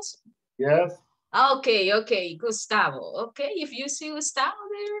 Carlos? Yes. Okay, okay, Gustavo. Okay, if you see Gustavo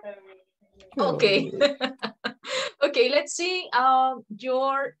there. Okay. Okay, let's see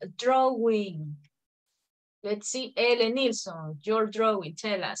your drawing. Let's see, Ellen Nilsson, your drawing.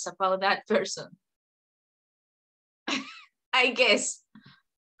 Tell us about that person. I guess.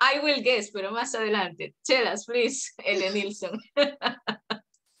 I will guess, pero más adelante. Tell us, please, Ellen Nilsson.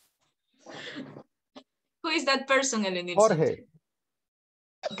 Who is that person, Ellen Nilsson? Jorge.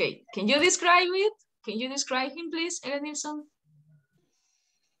 Okay, can you describe it? Can you describe him, please, Ellen Nilsson?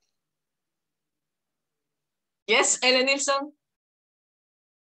 Yes, Ellen Nilsson?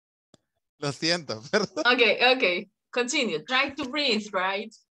 Lo siento, perdón. Okay, okay. Continue. Try to breathe,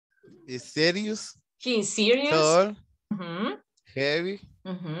 right? Is serious. He is serious. Tall. Heavy.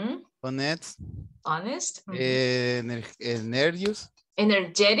 Honest. Honest. Nervous.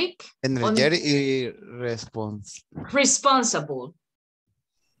 Energetic. Energetic y responsible.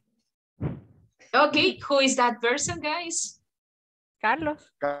 Okay, who is that person, guys?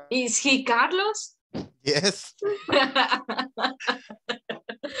 Carlos. Is he Carlos? Yes.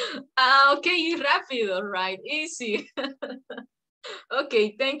 Okay, rápido, right? Easy.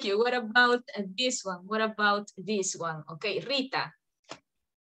 Okay, thank you. What about this one? What about this one? Okay, Rita.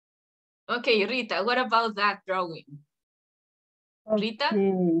 Okay, Rita, what about that drawing? Rita?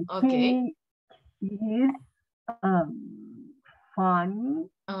 Okay. He is funny.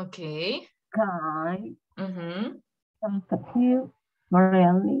 Okay. Kind. Sensitive.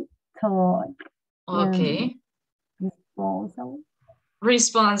 Really tall. Okay. Responsible.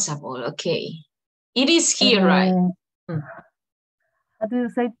 Responsible, okay. It is here, right? How do you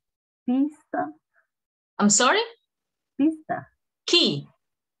say pista? I'm sorry? Pista. Key.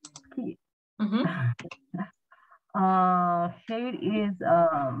 Key. Hair is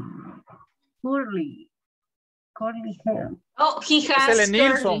curly hair. Oh, he has Ellen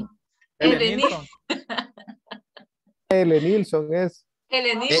Nilsson. Ellen Nilsson. Ellen Nilsson es.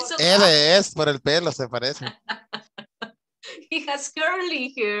 Ellen Nilsson. Es por el pelo, se parece. He has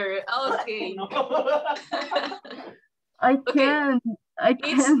curly hair. Okay. I can't.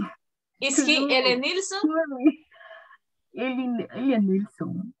 Is he Ellen Nilsson? Ellen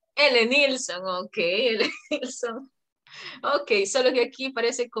Nilsson. Ellen Nilsson, okay. Ellen Nilsson. Ok, solo que aquí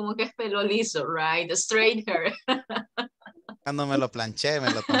parece como que es pelo liso, right? The straight hair. Cuando me lo planché, me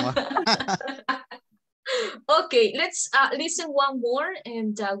lo tomó. Okay, let's listen one more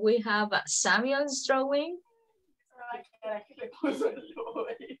and we have Samuel's drawing.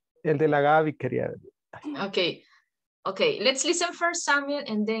 El de la Gaby quería. Okay, okay, let's listen first Samuel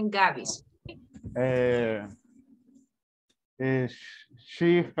and then Gabby's.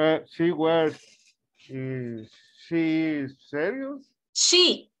 She wears, she is serious?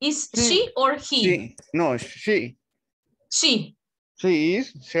 She, is she or he? No, she. She. She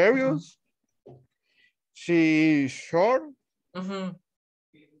is serious. She is short.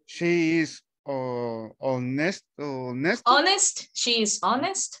 She is honest. Honest. She is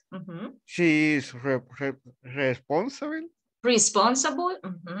honest. She is responsible. Responsible.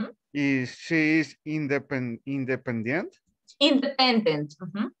 She is independent. Independent.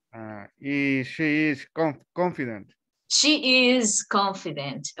 She is confident. She is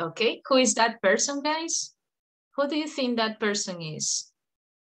confident. Okay. Who is that person, guys? Who do you think that person is?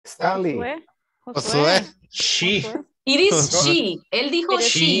 Stanley. Josué. She. It is she. Él dijo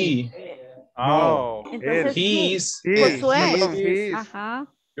she. Oh. He is. Josué. Ajá.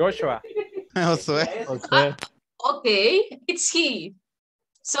 Joshua. Josué. Okay. It's he.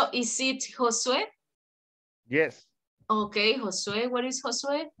 So is it Josué? Yes. Okay, Josué. What is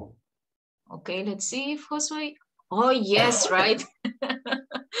Josué? Okay, let's see if Josué. Oh yes, right.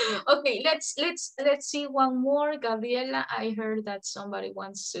 Okay, let's see one more. Gabriela, I heard that somebody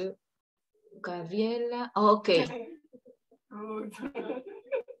wants to. Gabriela. Okay.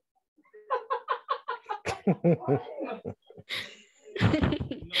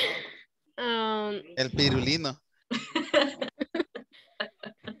 El pirulino.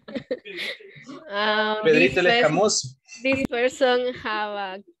 Pedrito el Escamoso. This person have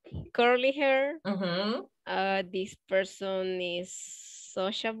a curly hair. This person is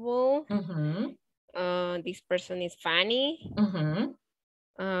sociable. This person is funny.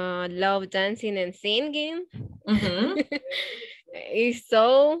 Love dancing and singing. Is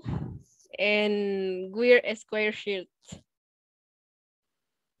so and wear a square shirt.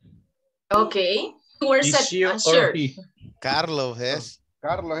 Okay. Where's that shirt? Carlos es.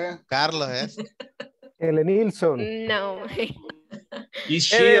 Carlos es. Ellen Nilsson. No. Is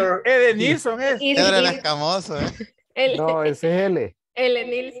she or Ellen Nilsson es. Pedro el Escamoso, No, ese es L. Ellen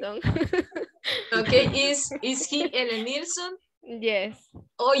Nilsson. Okay, is he Ellen Nilsson? Yes.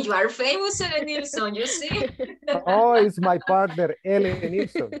 Oh, you are famous, Ellen Nilsson, you see? Oh, it's my partner, Ellen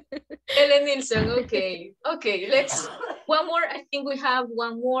Nilsson. Ellen Nilsson, okay. Okay, let's, one more, I think we have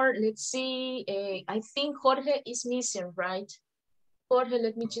one more. Let's see, I think Jorge is missing, right? Jorge,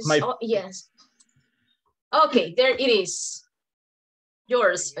 let me just, oh, yes. Okay, there it is.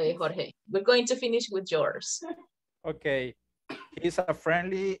 Yours, Jorge. We're going to finish with yours. Okay, he's a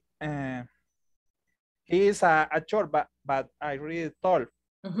friendly, he is a short, but I really tall.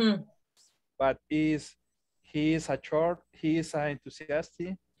 But he is a short, he is a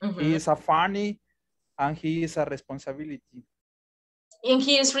enthusiastic, he is a funny, and he is a responsibility. And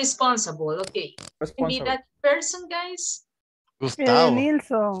he is responsible, okay. Can be that person, guys? Gustavo.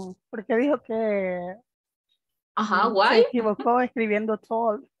 Nilsson, porque dijo que why? se equivocó escribiendo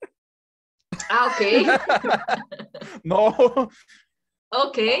tall. Ah, okay. No.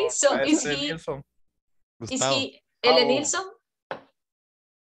 Okay, so is he Nilsson. Is he Ellen Nilsson?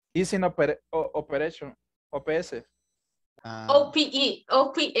 He's in operation, OPS. OPE,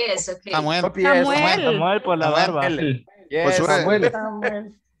 OPS, okay. Samuel por la barba. Yes,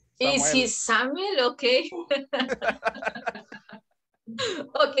 Samuel. Is he Samuel? Okay.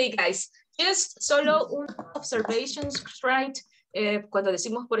 Okay, guys. Just solo observations, right? Cuando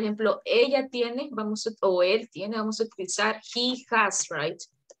decimos, por ejemplo, ella tiene, o él tiene, vamos a utilizar he has, right?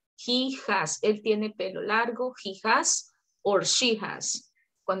 He has, él tiene pelo largo, he has, or she has.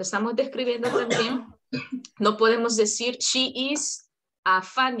 Cuando estamos describiendo también, no podemos decir she is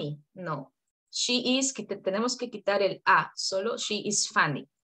funny, no. She is, tenemos que quitar el a, solo she is funny.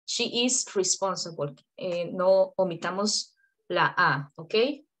 She is responsible. No omitamos la a,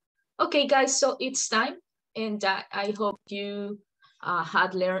 okay? Okay, guys, so it's time. And I hope you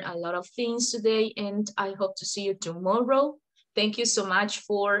had learned a lot of things today, and I hope to see you tomorrow. Thank you so much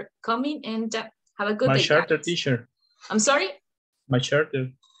for coming, and have a good day. My charter teacher. I'm sorry? My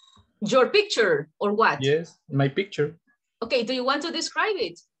charter. Your picture, or what? Yes, my picture. Okay, do you want to describe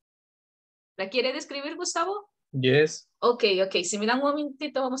it? ¿La quiere describir, Gustavo? Yes. Okay, okay. Si me dan un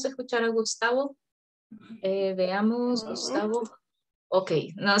momentito, vamos a escuchar a Gustavo. Veamos, Gustavo.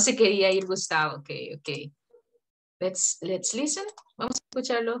 Okay, no se quería ir Gustavo. Okay, okay. Let's listen. Vamos a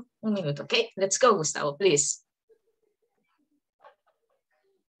escucharlo un minuto. Okay, let's go, Gustavo, please.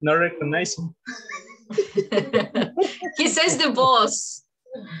 Not recognizing. He says the boss.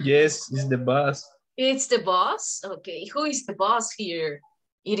 Yes, it's the boss. It's the boss? Okay, who is the boss here?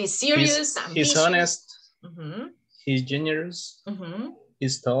 It is serious, ambitious. He's honest. Mm-hmm. He's generous. Mm-hmm.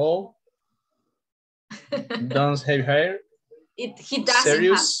 He's tall. Don't have hair. He doesn't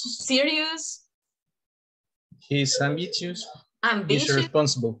have serious. He's ambitious. Ambitious. He's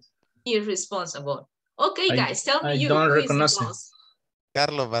responsible. He's responsible. Okay, guys, tell me I don't who recognize is the boss?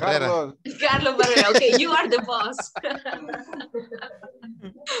 Carlos Barrera. Carlos Barrera. Okay, you are the boss.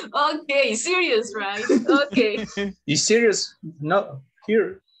 Okay, serious, right? Okay. He's serious? No,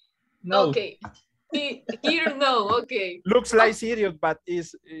 here. No. Okay. Here, no. Okay. Looks like serious, but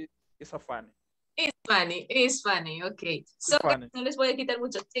it's a funny. It's funny. It's funny. Okay. So funny. no les voy a quitar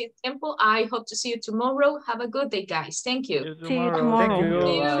mucho tiempo. I hope to see you tomorrow. Have a good day, guys. Thank you. See you tomorrow.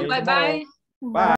 Thank you. Bye-bye. Bye.